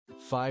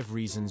5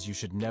 reasons you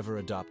should never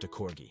adopt a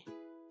Corgi.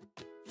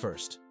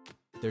 First,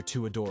 they're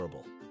too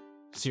adorable.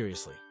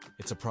 Seriously,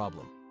 it's a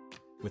problem.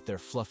 With their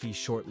fluffy,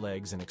 short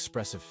legs and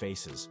expressive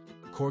faces,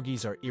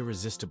 Corgis are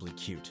irresistibly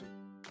cute.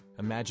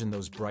 Imagine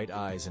those bright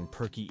eyes and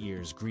perky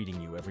ears greeting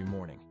you every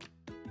morning.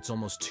 It's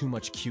almost too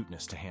much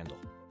cuteness to handle.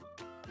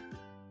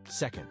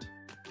 Second,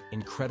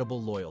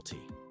 incredible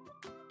loyalty.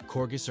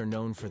 Corgis are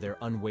known for their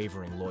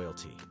unwavering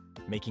loyalty,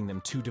 making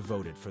them too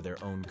devoted for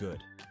their own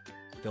good.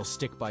 They'll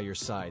stick by your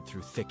side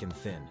through thick and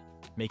thin,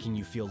 making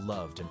you feel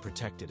loved and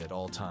protected at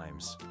all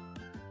times.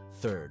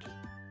 Third,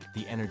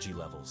 the energy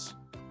levels.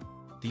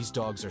 These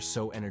dogs are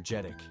so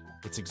energetic,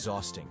 it's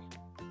exhausting.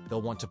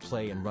 They'll want to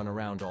play and run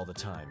around all the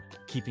time,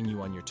 keeping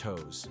you on your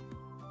toes.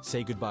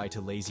 Say goodbye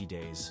to lazy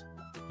days.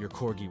 Your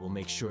Corgi will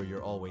make sure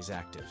you're always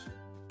active.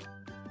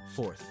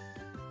 Fourth,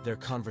 they're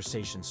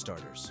conversation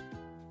starters.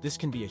 This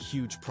can be a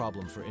huge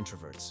problem for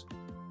introverts.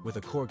 With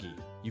a Corgi,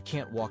 you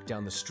can't walk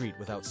down the street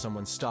without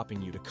someone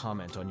stopping you to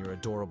comment on your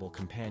adorable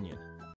companion.